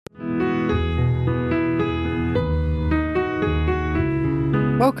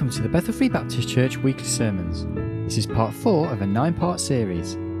Welcome to the Bethel Free Baptist Church Weekly Sermons. This is part 4 of a 9-part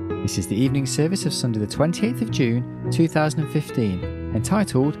series. This is the evening service of Sunday the 28th of June 2015,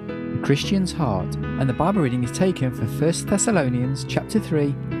 entitled The Christian's Heart, and the Bible reading is taken from 1 Thessalonians chapter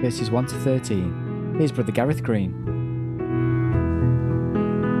 3, verses 1 to 13. Here's Brother Gareth Green.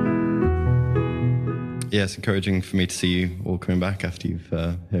 Yeah, it's encouraging for me to see you all coming back after you've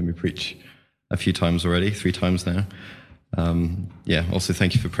heard me preach a few times already, 3 times now. Also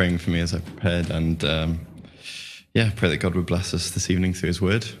thank you for praying for me as I prepared, and pray that God would bless us this evening through his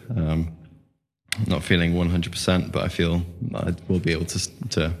word. Not feeling 100%, but I feel I will be able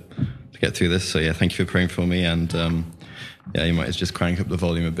to get through this. So yeah, thank you for praying for me, and you might just crank up the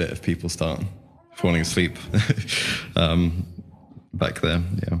volume a bit if people start falling asleep back there.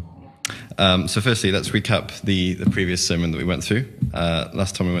 So firstly, let's recap the previous sermon that we went through.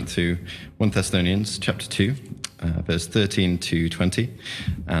 Last time we went through 1 Thessalonians chapter 2, verse 13 to 20,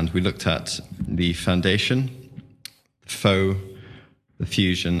 and we looked at the foundation, the foe, the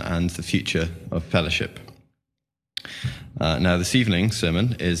fusion, and the future of fellowship. Now this evening's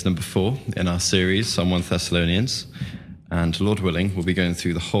sermon is number 4 in our series on 1 Thessalonians, and Lord willing, we'll be going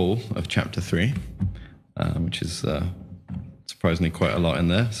through the whole of chapter 3, which is surprisingly quite a lot in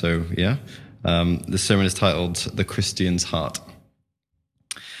there. So yeah, this sermon is titled The Christian's Heart.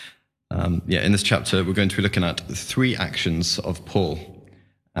 In this chapter, we're going to be looking at 3 actions of Paul.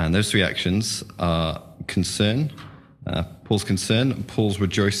 And those 3 actions are concern, Paul's concern, Paul's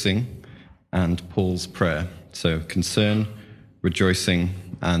rejoicing, and Paul's prayer. So concern, rejoicing,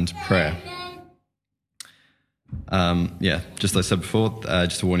 and prayer. Just like I said before,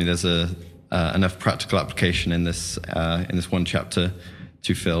 just to warn you, there's enough practical application in this one chapter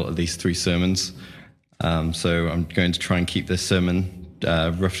to fill at least 3 sermons. So I'm going to try and keep this sermon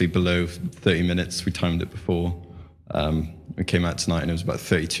roughly below 30 minutes. We timed it before we came out tonight, and it was about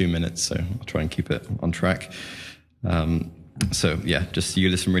 32 minutes, so I'll try and keep it on track. Just you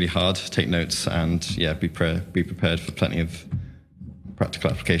listen really hard, take notes, and be prepared for plenty of practical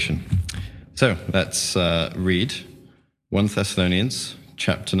application. So let's read 1 Thessalonians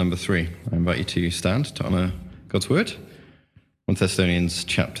chapter number 3. I invite you to stand to honour God's word. 1 Thessalonians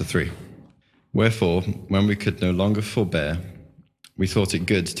chapter 3. Wherefore, when we could no longer forbear, we thought it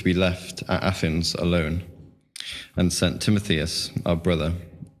good to be left at Athens alone, and sent Timotheus, our brother,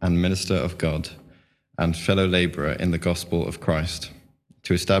 and minister of God, and fellow labourer in the gospel of Christ,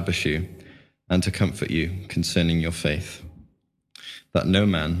 to establish you and to comfort you concerning your faith, that no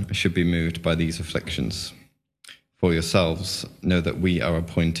man should be moved by these afflictions. For yourselves know that we are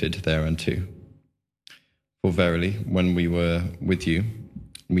appointed thereunto. For verily, when we were with you,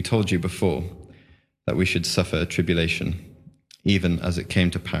 we told you before that we should suffer tribulation, even as it came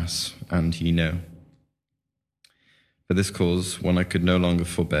to pass, and ye know. For this cause, when I could no longer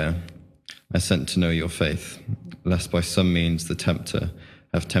forbear, I sent to know your faith, lest by some means the tempter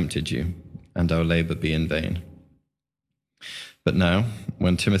have tempted you, and our labour be in vain. But now,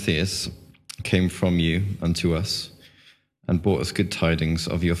 when Timotheus came from you unto us, and brought us good tidings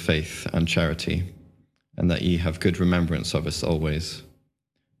of your faith and charity, and that ye have good remembrance of us always,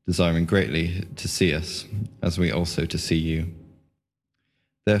 desiring greatly to see us, as we also to see you.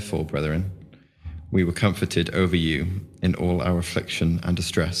 Therefore, brethren, we were comforted over you in all our affliction and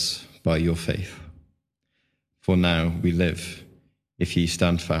distress by your faith. For now we live, if ye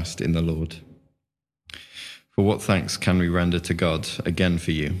stand fast in the Lord. For what thanks can we render to God again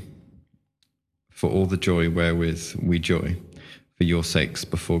for you, for all the joy wherewith we joy for your sakes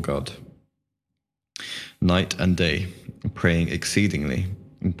before God, night and day, praying exceedingly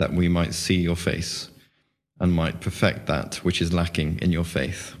that we might see your face, and might perfect that which is lacking in your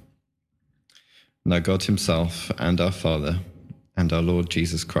faith. Now God himself and our Father and our Lord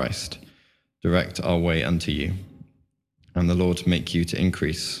Jesus Christ direct our way unto you, and the Lord make you to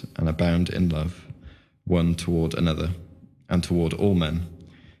increase and abound in love, one toward another, and toward all men,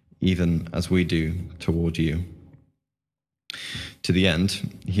 even as we do toward you. To the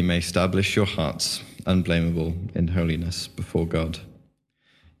end he may establish your hearts unblameable in holiness before God,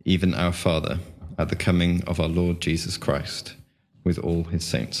 even our Father, at the coming of our Lord Jesus Christ, with all his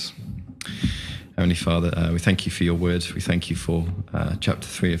saints. Heavenly Father, we thank you for your word. We thank you for chapter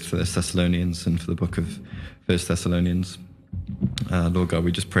 3 of 1 Thessalonians and for the book of 1 Thessalonians. Lord God,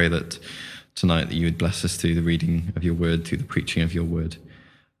 we just pray that tonight that you would bless us through the reading of your word, through the preaching of your word.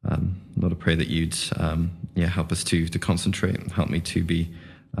 Lord, I pray that you'd help us to concentrate, help me to be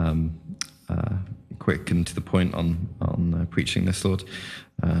quick and to the point on preaching this, Lord.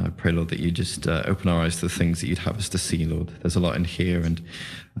 I pray, Lord, that you just open our eyes to the things that you'd have us to see, Lord. There's a lot in here, and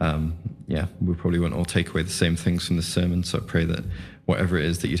we probably won't all take away the same things from this sermon, so I pray that whatever it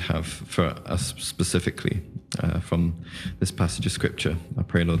is that you'd have for us specifically from this passage of Scripture. I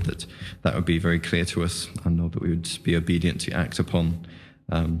pray, Lord, that that would be very clear to us, and Lord, that we would be obedient to act upon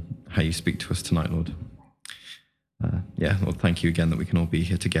how you speak to us tonight, Lord. Lord, thank you again that we can all be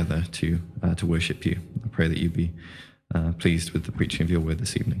here together to worship you. I pray that you be pleased with the preaching of your word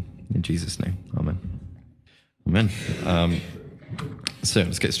this evening. In Jesus' name, amen. Amen. So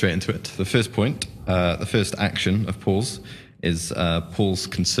let's get straight into it. The first point, the first action of Paul's is Paul's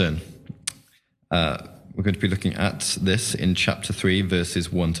concern. We're going to be looking at this in chapter 3,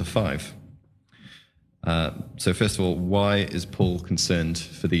 verses 1 to 5. So first of all, why is Paul concerned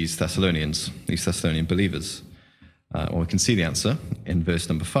for these Thessalonian believers? Well, we can see the answer in verse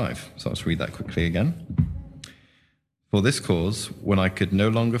number 5. So let's read that quickly again. For this cause, when I could no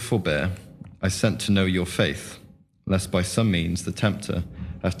longer forbear, I sent to know your faith, lest by some means the tempter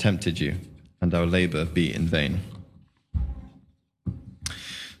have tempted you, and our labour be in vain.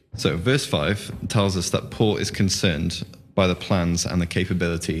 So verse 5 tells us that Paul is concerned by the plans and the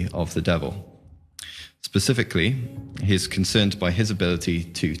capability of the devil. Specifically, he is concerned by his ability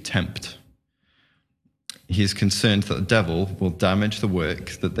to tempt. He is concerned that the devil will damage the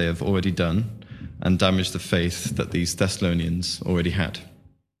work that they have already done and damage the faith that these Thessalonians already had.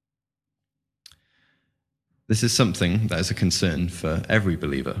 This is something that is a concern for every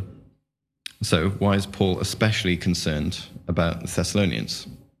believer. So why is Paul especially concerned about the Thessalonians?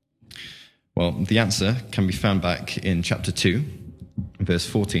 Well, the answer can be found back in chapter 2, verse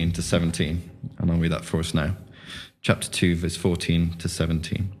 14 to 17. And I'll read that for us now. Chapter 2, verse 14 to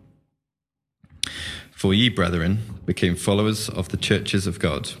 17. For ye, brethren, became followers of the churches of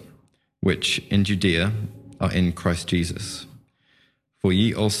God, which in Judea are in Christ Jesus. For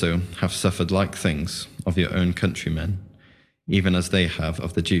ye also have suffered like things of your own countrymen, even as they have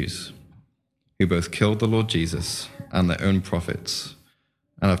of the Jews, who both killed the Lord Jesus and their own prophets,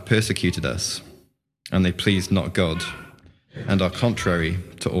 and have persecuted us, and they pleased not God, and are contrary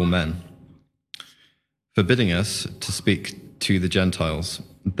to all men, forbidding us to speak to the Gentiles,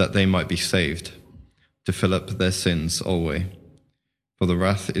 that they might be saved, to fill up their sins alway. For the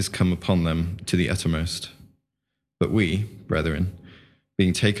wrath is come upon them to the uttermost. But we, brethren,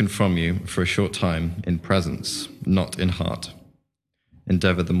 being taken from you for a short time in presence, not in heart,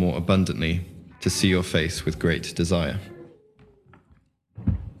 endeavour the more abundantly to see your face with great desire.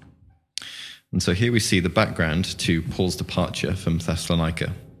 And so here we see the background to Paul's departure from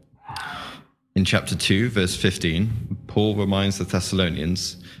Thessalonica. In chapter 2, verse 15, Paul reminds the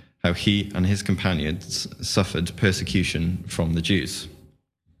Thessalonians how he and his companions suffered persecution from the Jews.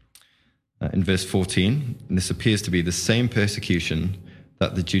 In verse 14, this appears to be the same persecution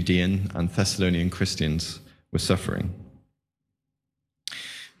that the Judean and Thessalonian Christians were suffering.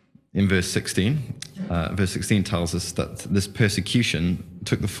 In verse 16 tells us that this persecution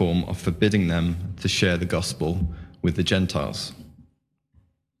took the form of forbidding them to share the gospel with the Gentiles.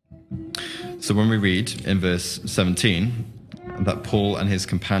 So when we read in verse 17 that Paul and his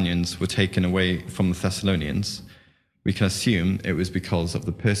companions were taken away from the Thessalonians, we can assume it was because of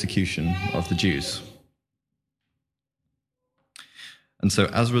the persecution of the Jews. And so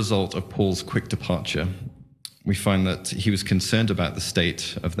as a result of Paul's quick departure, we find that he was concerned about the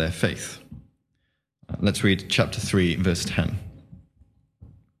state of their faith. Let's read chapter 3, verse 10.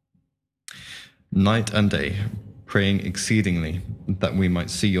 Night and day, praying exceedingly that we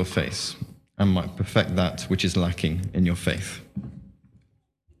might see your face and might perfect that which is lacking in your faith.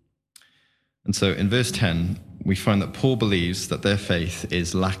 And so in verse 10, we find that Paul believes that their faith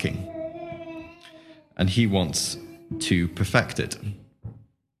is lacking, and he wants to perfect it.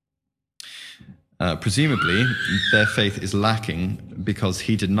 Presumably, their faith is lacking because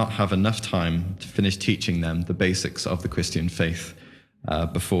he did not have enough time to finish teaching them the basics of the Christian faith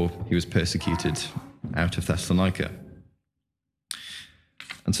before he was persecuted out of Thessalonica.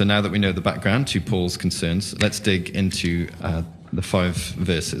 And so now that we know the background to Paul's concerns, let's dig into the 5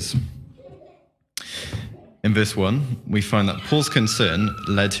 verses. In verse 1, we find that Paul's concern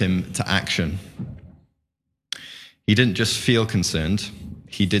led him to action. He didn't just feel concerned,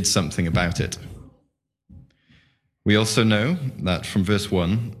 he did something about it. We also know that from verse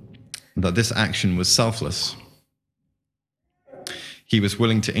 1 that this action was selfless. He was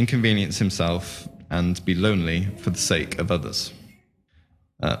willing to inconvenience himself and be lonely for the sake of others.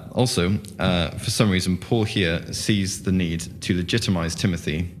 For some reason, Paul here sees the need to legitimize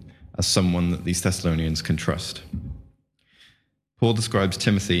Timothy as someone that these Thessalonians can trust. Paul describes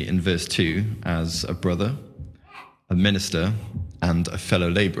Timothy in verse 2 as a brother, a minister, and a fellow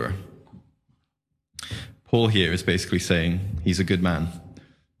laborer. Paul here is basically saying he's a good man.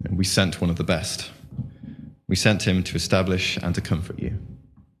 We sent one of the best. We sent him to establish and to comfort you.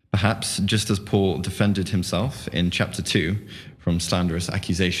 Perhaps just as Paul defended himself in chapter 2 from slanderous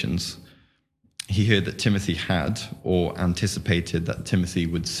accusations, he heard that Timothy had, or anticipated that Timothy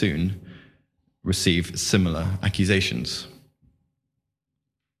would soon, receive similar accusations.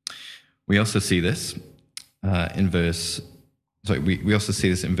 We also see this in verse a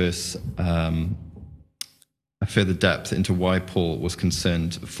further depth into why Paul was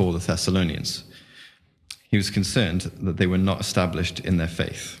concerned for the Thessalonians. He was concerned that they were not established in their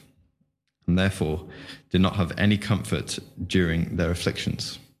faith, and therefore did not have any comfort during their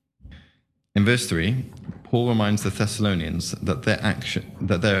afflictions. In verse 3, Paul reminds the Thessalonians that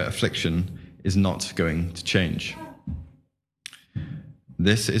their affliction is not going to change.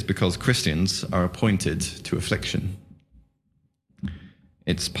 This is because Christians are appointed to affliction.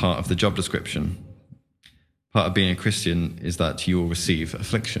 It's part of the job description. Part of being a Christian is that you will receive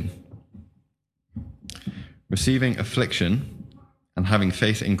affliction. Receiving affliction and having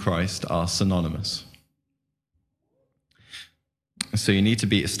faith in Christ are synonymous. So you need to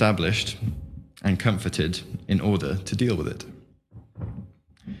be established and comforted in order to deal with it.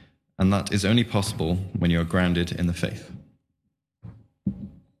 And that is only possible when you're grounded in the faith.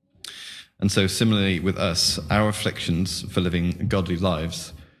 And so similarly with us, our afflictions for living godly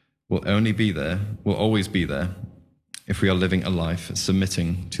lives will always be there if we are living a life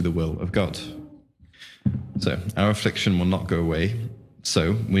submitting to the will of God. So our affliction will not go away,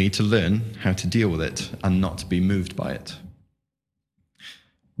 so we need to learn how to deal with it and not be moved by it.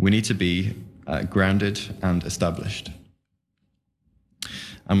 We need to be grounded and established.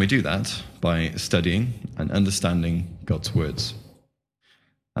 And we do that by studying and understanding God's words.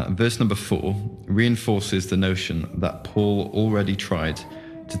 Verse number 4 reinforces the notion that Paul already tried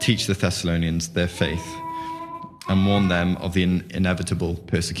to teach the Thessalonians their faith and warn them of the inevitable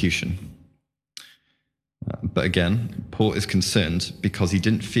persecution. But again, Paul is concerned because he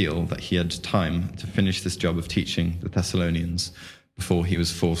didn't feel that he had time to finish this job of teaching the Thessalonians before he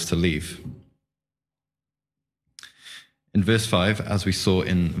was forced to leave. In verse 5, as we saw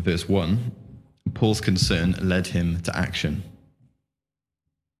in verse 1, Paul's concern led him to action.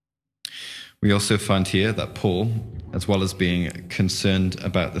 We also find here that Paul, as well as being concerned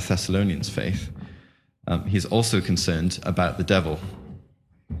about the Thessalonians' faith, he's also concerned about the devil.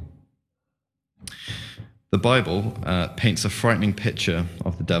 The Bible paints a frightening picture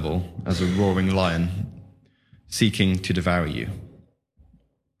of the devil as a roaring lion seeking to devour you.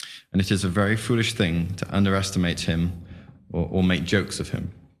 And it is a very foolish thing to underestimate him or make jokes of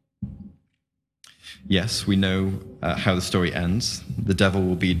him. Yes, we know how the story ends. The devil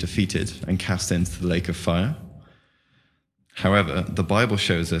will be defeated and cast into the lake of fire. However, the Bible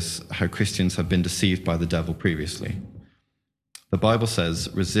shows us how Christians have been deceived by the devil previously. The Bible says,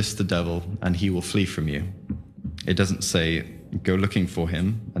 resist the devil and he will flee from you. It doesn't say, go looking for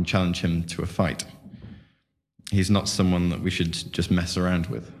him and challenge him to a fight. He's not someone that we should just mess around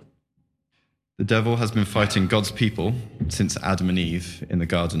with. The devil has been fighting God's people since Adam and Eve in the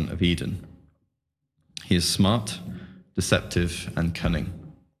Garden of Eden. He is smart, deceptive, and cunning.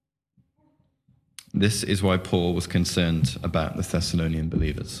 This is why Paul was concerned about the Thessalonian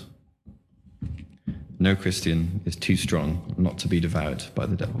believers. No Christian is too strong not to be devoured by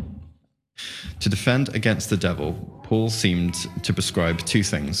the devil. To defend against the devil, Paul seemed to prescribe two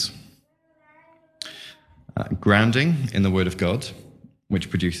things. Grounding in the Word of God, which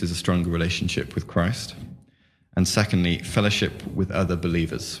produces a stronger relationship with Christ. And secondly, fellowship with other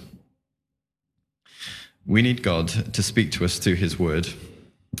believers. We need God to speak to us through his word,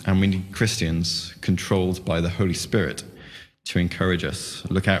 and we need Christians controlled by the Holy Spirit to encourage us,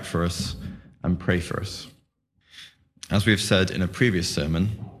 look out for us, and pray for us. As we have said in a previous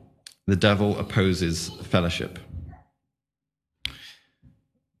sermon, the devil opposes fellowship.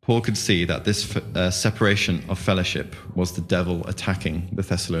 Paul could see that this separation of fellowship was the devil attacking the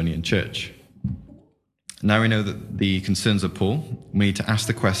Thessalonian church. Now we know that the concerns of Paul, we need to ask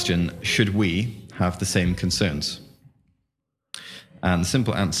the question, should we have the same concerns? And the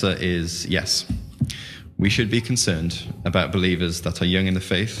simple answer is yes. We should be concerned about believers that are young in the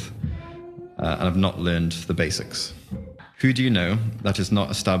faith and have not learned the basics. Who do you know that is not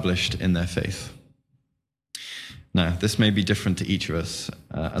established in their faith? Now, this may be different to each of us,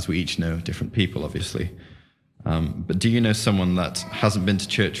 as we each know different people, obviously. But do you know someone that hasn't been to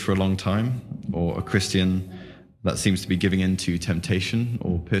church for a long time, or a Christian that seems to be giving in to temptation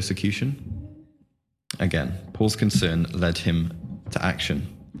or persecution? Again, Paul's concern led him to action,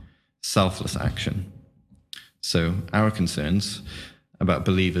 selfless action. So our concerns about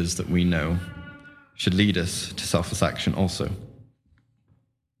believers that we know should lead us to selfless action also.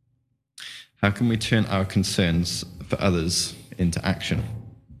 How can we turn our concerns for others into action?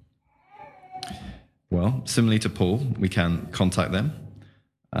 Well, similarly to Paul, we can contact them,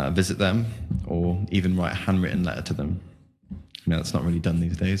 visit them, or even write a handwritten letter to them. That's not really done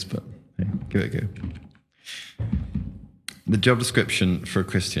these days, but hey, give it a go. The job description for a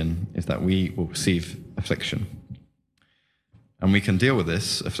Christian is that we will receive affliction. And we can deal with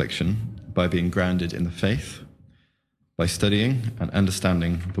this affliction by being grounded in the faith, by studying and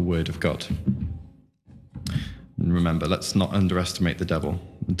understanding the Word of God. And remember, let's not underestimate the devil.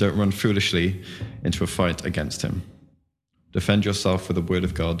 Don't run foolishly into a fight against him. Defend yourself with the Word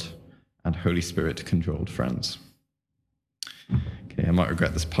of God and Holy Spirit-controlled friends. Okay, I might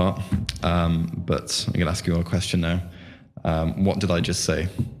regret this part, but I'm going to ask you all a question now. What did I just say?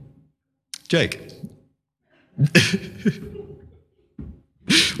 Jake?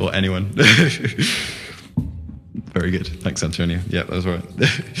 Or anyone? Very good. Thanks, Antonio. Yeah, that was right.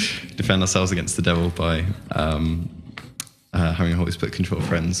 Defend ourselves against the devil by having a Holy Spirit-controlled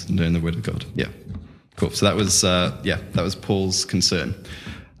friends and knowing the Word of God. Yeah, cool. So that was Paul's concern.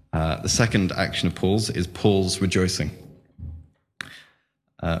 The second action of Paul's is Paul's rejoicing.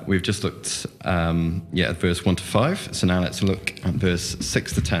 We've just looked at verse 1 to 5. So now let's look at verse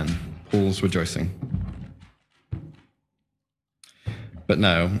 6 to 10. Paul's rejoicing. But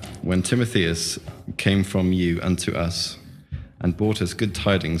now, when Timotheus came from you unto us, and brought us good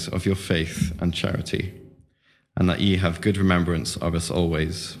tidings of your faith and charity, and that ye have good remembrance of us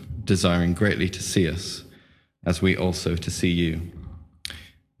always, desiring greatly to see us, as we also to see you.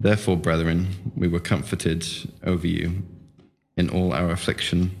 Therefore, brethren, we were comforted over you in all our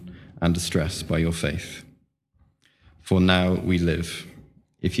affliction and distress by your faith. For now we live,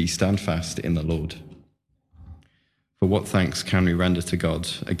 if ye stand fast in the Lord. For what thanks can we render to God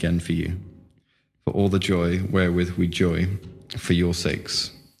again for you, for all the joy wherewith we joy for your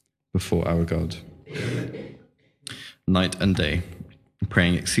sakes before our God, night and day,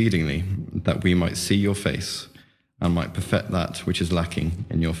 praying exceedingly that we might see your face and might perfect that which is lacking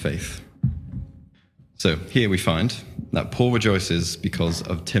in your faith. So here we find that Paul rejoices because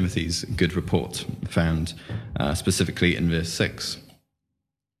of Timothy's good report, found specifically in verse 6.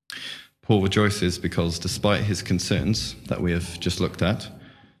 Paul rejoices because despite his concerns that we have just looked at,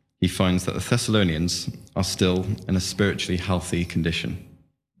 he finds that the Thessalonians are still in a spiritually healthy condition.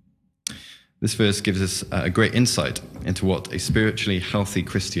 This verse gives us a great insight into what a spiritually healthy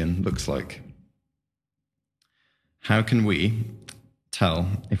Christian looks like. How can we tell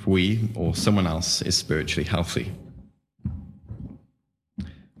if we or someone else is spiritually healthy?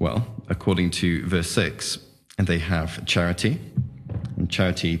 Well, according to verse 6, they have charity. And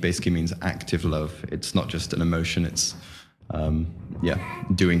charity basically means active love. It's not just an emotion, it's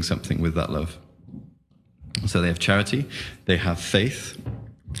doing something with that love. So they have charity, they have faith,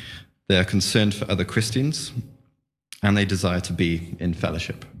 they are concerned for other Christians, and they desire to be in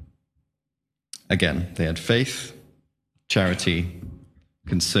fellowship. Again, they had faith, charity,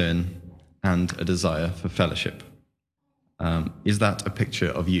 concern, and a desire for fellowship. Is that a picture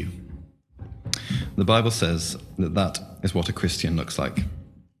of you? The Bible says that that is what a Christian looks like.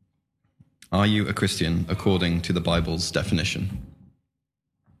 Are you a Christian according to the Bible's definition?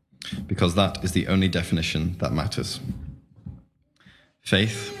 Because that is the only definition that matters.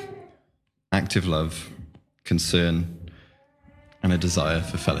 Faith, active love, concern, and a desire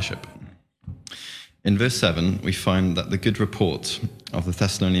for fellowship. In verse 7, we find that the good report of the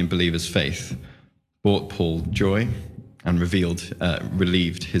Thessalonian believers' faith brought Paul joy and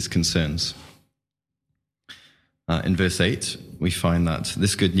relieved his concerns. In verse 8, we find that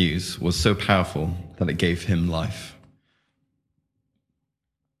this good news was so powerful that it gave him life.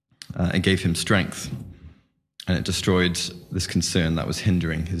 It gave him strength, and it destroyed this concern that was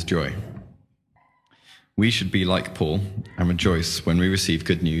hindering his joy. We should be like Paul and rejoice when we receive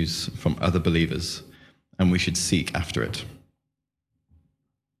good news from other believers, and we should seek after it.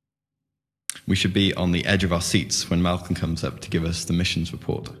 We should be on the edge of our seats when Malcolm comes up to give us the missions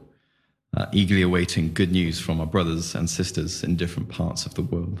report, eagerly awaiting good news from our brothers and sisters in different parts of the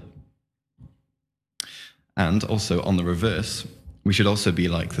world. And also on the reverse, we should also be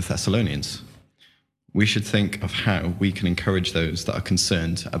like the Thessalonians. We should think of how we can encourage those that are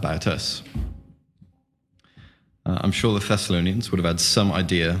concerned about us. I'm sure the Thessalonians would have had some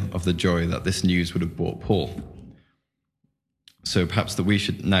idea of the joy that this news would have brought Paul. So perhaps that we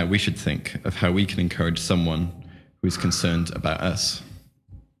should think of how we can encourage someone who is concerned about us.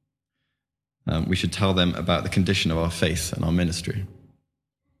 We should tell them about the condition of our faith and our ministry.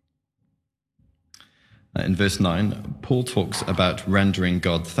 In verse 9, Paul talks about rendering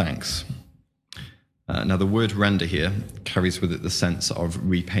God thanks. Now, the word render here carries with it the sense of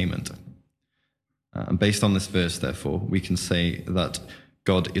repayment. And based on this verse, therefore, we can say that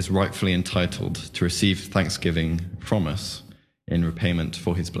God is rightfully entitled to receive thanksgiving from us in repayment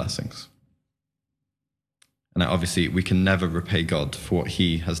for his blessings. And now, obviously, we can never repay God for what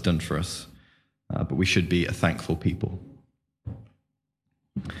he has done for us, but we should be a thankful people.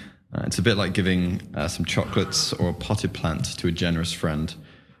 It's a bit like giving some chocolates or a potted plant to a generous friend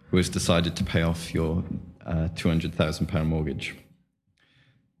who has decided to pay off your £200,000 mortgage.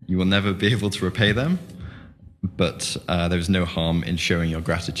 You will never be able to repay them, but there is no harm in showing your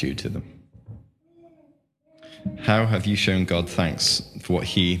gratitude to them. How have you shown God thanks for what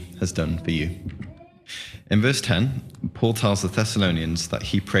he has done for you? In verse 10, Paul tells the Thessalonians that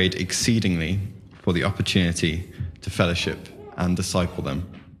he prayed exceedingly for the opportunity to fellowship and disciple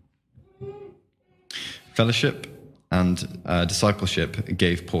them. Fellowship and discipleship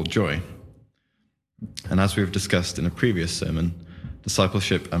gave Paul joy. And as we've discussed in a previous sermon,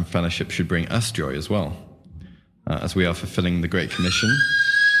 discipleship and fellowship should bring us joy as well, as we are fulfilling the Great Commission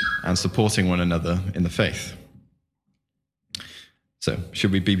and supporting one another in the faith. So,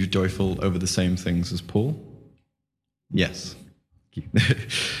 should we be joyful over the same things as Paul? Yes.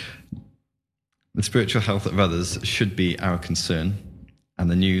 The spiritual health of others should be our concern, and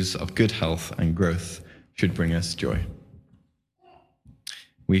the news of good health and growth should bring us joy.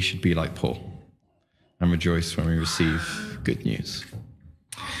 We should be like Paul and rejoice when we receive good news.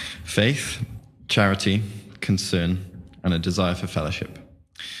 Faith, charity, concern, and a desire for fellowship.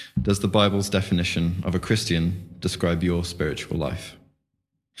 Does the Bible's definition of a Christian describe your spiritual life?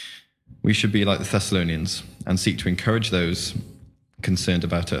 We should be like the Thessalonians and seek to encourage those concerned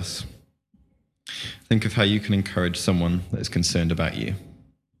about us. Think of how you can encourage someone that is concerned about you.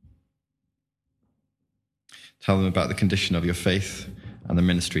 Tell them about the condition of your faith and the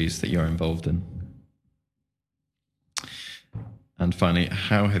ministries that you're involved in. And finally,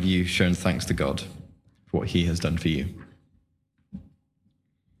 how have you shown thanks to God for what he has done for you?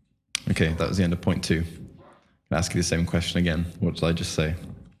 Okay, that was the end of point 2. I'm going to ask you the same question again. What did I just say?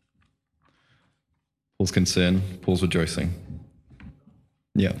 Paul's concern, Paul's rejoicing.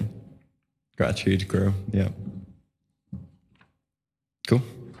 Yeah. Gratitude, grow. Yeah. Cool.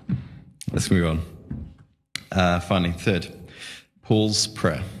 Let's move on. Finally, third, Paul's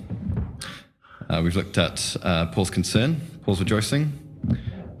prayer. We've looked at Paul's concern, Paul's rejoicing.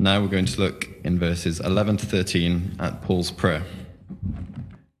 Now we're going to look in verses 11 to 13 at Paul's prayer.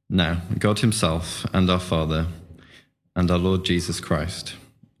 Now, God himself and our Father and our Lord Jesus Christ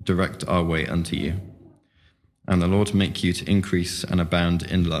direct our way unto you. And the Lord make you to increase and abound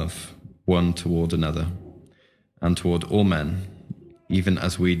in love, one toward another, and toward all men, even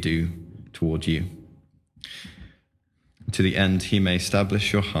as we do toward you. To the end he may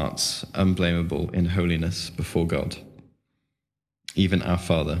establish your hearts unblameable in holiness before God, even our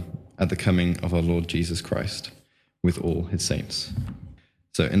Father, at the coming of our Lord Jesus Christ, with all his saints.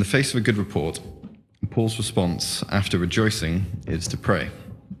 So, in the face of a good report, Paul's response after rejoicing is to pray.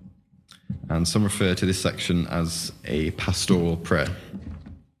 And some refer to this section as a pastoral prayer.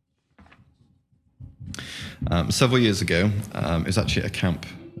 Several years ago, it was actually at a camp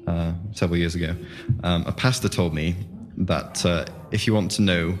several years ago, a pastor told me that if you want to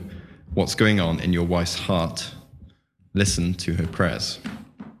know what's going on in your wife's heart, listen to her prayers.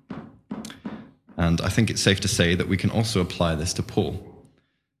 And I think it's safe to say that we can also apply this to Paul.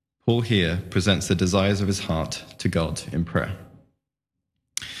 Paul here presents the desires of his heart to God in prayer.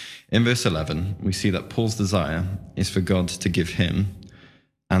 In verse 11, we see that Paul's desire is for God to give him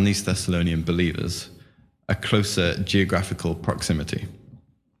and these Thessalonian believers a closer geographical proximity.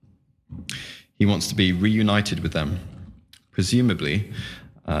 He wants to be reunited with them. Presumably,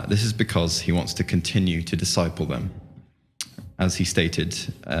 this is because he wants to continue to disciple them, as he stated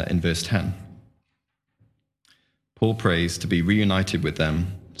in verse 10. Paul prays to be reunited with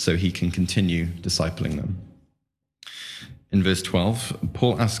them so he can continue discipling them. In verse 12,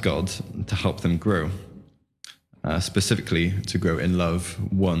 Paul asks God to help them grow, specifically to grow in love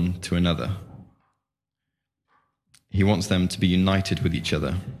one to another. He wants them to be united with each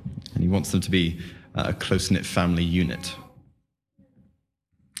other, and he wants them to be a close-knit family unit.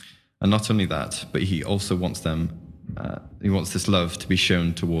 And not only that, but he also wants this love to be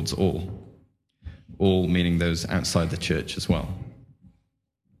shown towards all meaning those outside the church as well.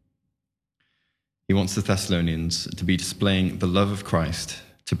 He wants the Thessalonians to be displaying the love of Christ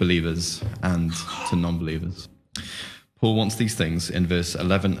to believers and to non-believers. Paul wants these things in verse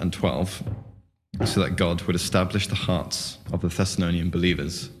 11 and 12 so that God would establish the hearts of the Thessalonian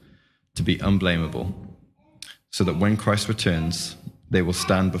believers to be unblameable, so that when Christ returns, they will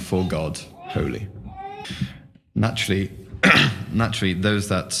stand before God holy. Naturally, naturally, those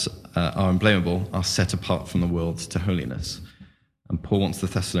that are unblameable are set apart from the world to holiness. And Paul wants the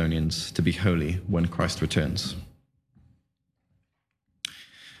Thessalonians to be holy when Christ returns.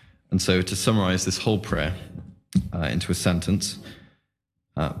 And so to summarize this whole prayer into a sentence,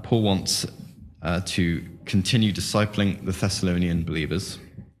 Paul wants to continue discipling the Thessalonian believers.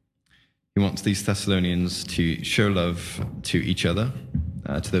 He wants these Thessalonians to show love to each other,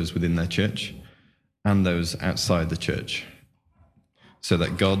 to those within their church and those outside the church, so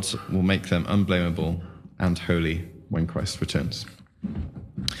that God will make them unblameable and holy when Christ returns.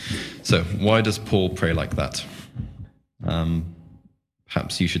 So why does Paul pray like that?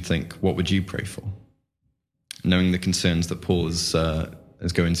 Perhaps you should think, what would you pray for? Knowing the concerns that Paul is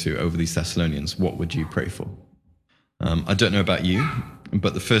going through over these Thessalonians, what would you pray for? I don't know about you,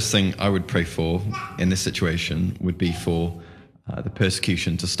 but the first thing I would pray for in this situation would be for the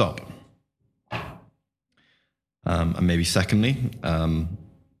persecution to stop. And maybe secondly,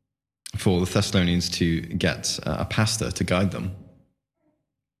 for the Thessalonians to get a pastor to guide them.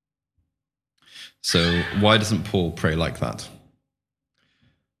 So why doesn't Paul pray like that?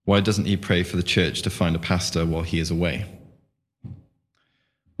 Why doesn't he pray for the church to find a pastor while he is away?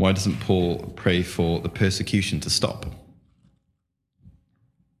 Why doesn't Paul pray for the persecution to stop?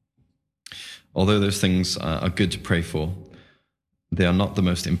 Although those things are good to pray for, they are not the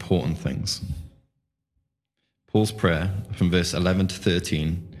most important things. Paul's prayer from verse 11 to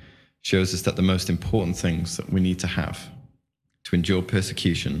 13 shows us that the most important things that we need to have to endure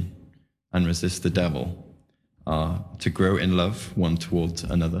persecution and resist the devil are to grow in love one towards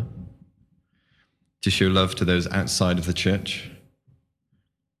another, to show love to those outside of the church,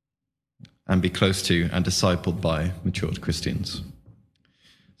 and be close to and discipled by matured Christians.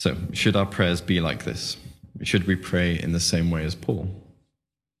 So, should our prayers be like this? Should we pray in the same way as Paul?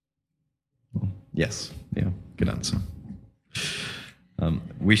 Well, yes. Yeah, good answer.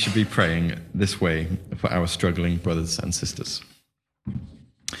 We should be praying this way for our struggling brothers and sisters.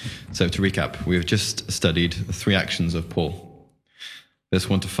 So to recap, we have just studied the three actions of Paul. Verse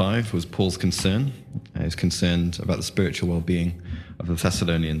 1 to 5 was Paul's concern. He's concerned about the spiritual well-being of the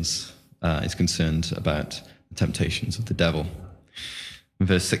Thessalonians. He's concerned about the temptations of the devil. In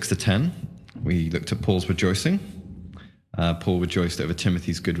verse 6 to 10, we looked at Paul's rejoicing. Paul rejoiced over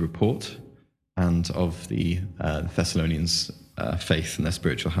Timothy's good report and of the Thessalonians' faith and their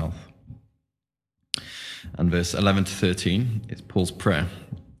spiritual health. And verse 11 to 13 is Paul's prayer.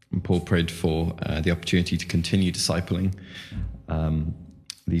 And Paul prayed for the opportunity to continue discipling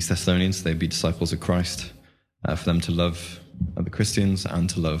these Thessalonians. They'd be disciples of Christ, for them to love other Christians and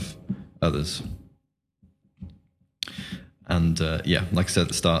to love others. And like I said at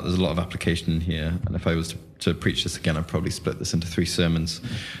the start, there's a lot of application in here. And if I was to preach this again, I'd probably split this into 3 sermons.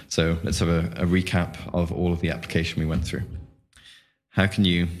 So let's have a recap of all of the application we went through. How can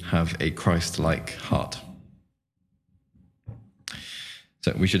you have a Christ-like heart?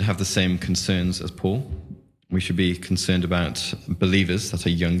 So we should have the same concerns as Paul. We should be concerned about believers that are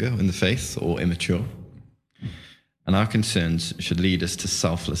younger in the faith or immature. And our concerns should lead us to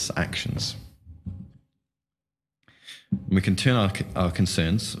selfless actions. We can turn our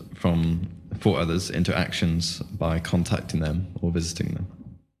concerns for others into actions by contacting them or visiting them.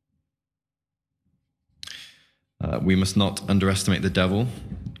 We must not underestimate the devil.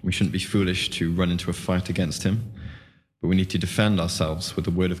 We shouldn't be foolish to run into a fight against him, but we need to defend ourselves with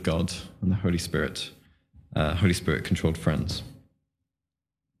the Word of God and the Holy Spirit-controlled friends.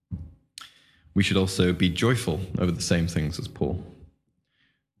 We should also be joyful over the same things as Paul.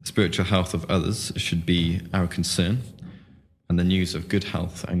 The spiritual health of others should be our concern, and the news of good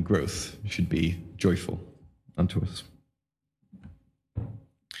health and growth should be joyful unto us.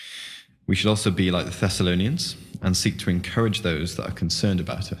 We should also be like the Thessalonians and seek to encourage those that are concerned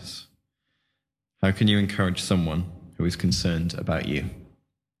about us. How can you encourage someone who is concerned about you?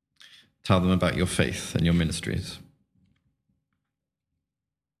 Tell them about your faith and your ministries.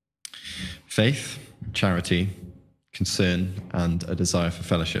 Faith, charity, concern, and a desire for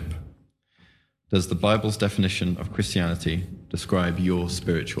fellowship. Does the Bible's definition of Christianity describe your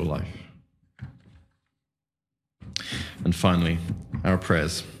spiritual life? And finally, our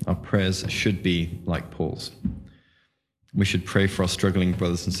prayers. Our prayers should be like Paul's. We should pray for our struggling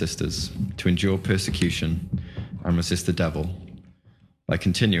brothers and sisters to endure persecution and resist the devil by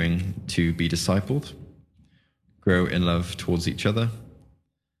continuing to be discipled, grow in love towards each other,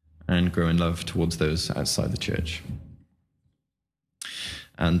 and grow in love towards those outside the church.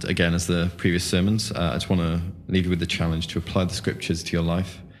 And again, as the previous sermons, I just want to leave you with the challenge to apply the scriptures to your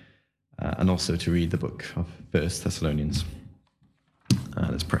life and also to read the book of 1 Thessalonians.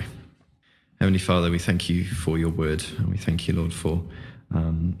 Let's pray. Heavenly Father, we thank you for your word, and we thank you, Lord, for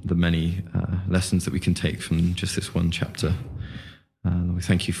the many lessons that we can take from just this one chapter. Lord, we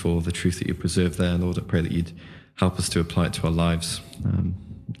thank you for the truth that you preserved there, Lord. I pray that you'd help us to apply it to our lives.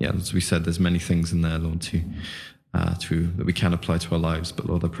 As we said, there's many things in there, Lord, that we can apply to our lives. But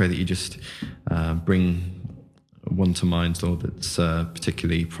Lord, I pray that you just bring one to mind, Lord, that's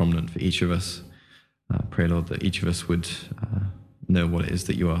particularly prominent for each of us. I pray, Lord, that each of us would know what it is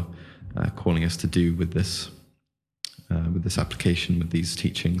that you are calling us to do with this application, with these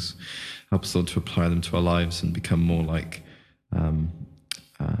teachings. Help us, Lord, to apply them to our lives and become more like,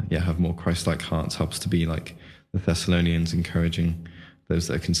 have more Christ-like hearts. Help us to be like the Thessalonians, encouraging those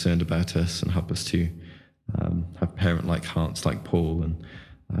that are concerned about us, and help us to have parent-like hearts like Paul,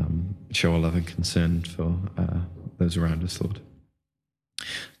 and show our love and concern for those around us, Lord.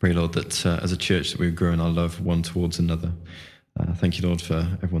 Pray, Lord, that as a church that we would grow in our love one towards another. Thank you, Lord,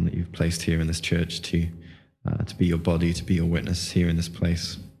 for everyone that you've placed here in this church to be your body, to be your witness here in this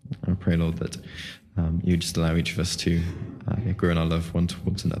place. I pray, Lord, that you just allow each of us to grow in our love one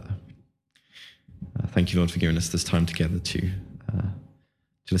towards another. Thank you, Lord, for giving us this time together to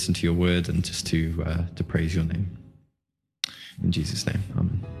listen to your word and just to praise your name. In Jesus' name,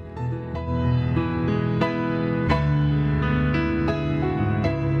 amen.